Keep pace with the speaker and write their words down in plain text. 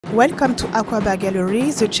Welcome to Aquaba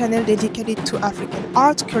Gallery, the channel dedicated to African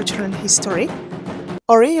art, culture and history.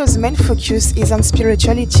 Orioye's main focus is on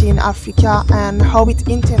spirituality in Africa and how it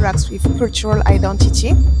interacts with cultural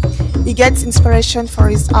identity. He gets inspiration for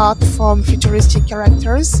his art from futuristic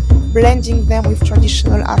characters, blending them with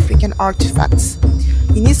traditional African artifacts.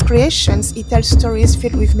 In his creations, he tells stories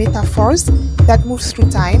filled with metaphors that move through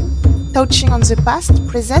time, touching on the past,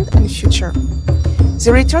 present and future.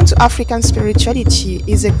 The return to African spirituality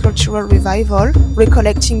is a cultural revival,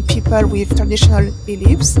 recollecting people with traditional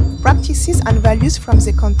beliefs, practices and values from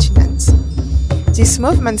the continent. This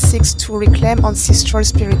movement seeks to reclaim ancestral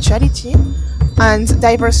spirituality and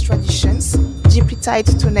diverse traditions, deeply tied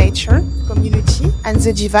to nature, community and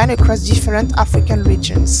the divine across different African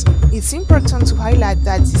regions. It's important to highlight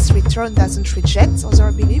that this return doesn't reject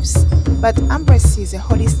other beliefs, but embraces a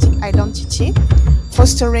holistic identity,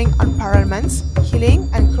 fostering empowerment, healing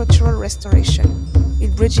and cultural restoration.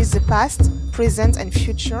 It bridges the past, present and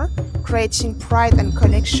future, creating pride and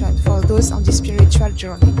connection for those on the spiritual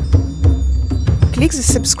journey. Click the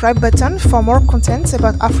subscribe button for more content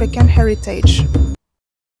about African heritage.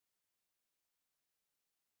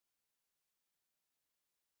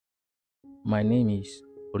 My name is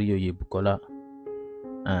Orioye Bukola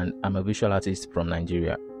and I'm a visual artist from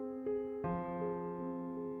Nigeria.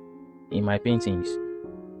 In my paintings,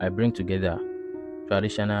 I bring together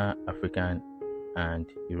traditional African and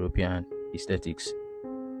European aesthetics,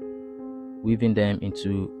 weaving them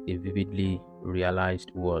into a vividly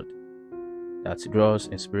realized world that draws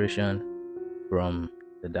inspiration from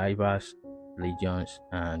the diverse religions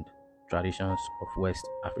and traditions of West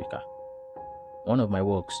Africa. One of my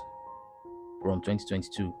works from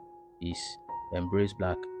 2022 is Embrace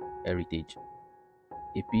Black Heritage,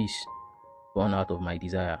 a piece born out of my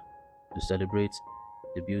desire to celebrate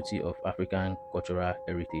the beauty of African cultural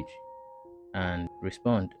heritage and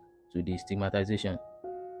respond to the stigmatization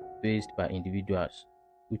faced by individuals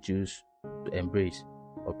who choose to embrace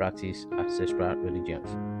or practice ancestral religions.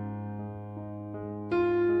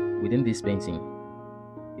 Within this painting,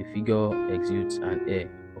 a figure exudes an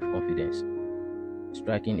air of confidence,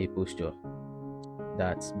 striking a posture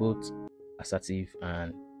that's both assertive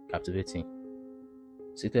and captivating.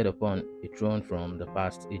 Seated upon a throne from the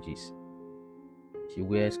past ages, she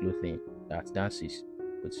wears clothing that dances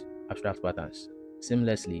with abstract patterns,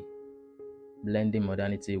 seamlessly blending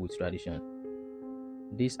modernity with tradition.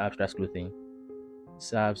 This abstract clothing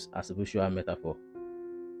serves as a visual metaphor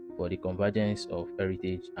for the convergence of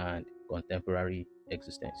heritage and contemporary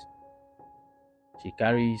existence. She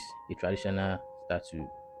carries a traditional statue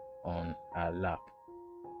on her lap,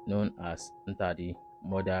 known as Ntadi,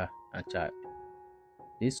 mother and child.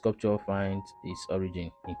 This sculpture finds its origin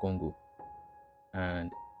in Congo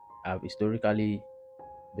and have historically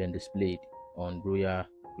been displayed on royal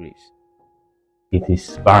graves. It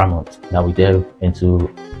is paramount that we delve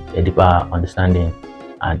into a deeper understanding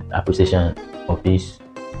and appreciation of this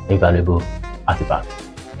invaluable artifact,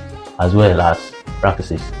 as well as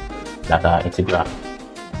practices that are integral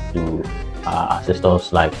to our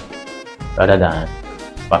ancestors' life, rather than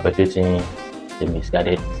perpetuating the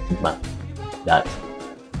misguided stigma that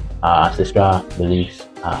our ancestral beliefs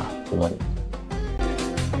are demonic.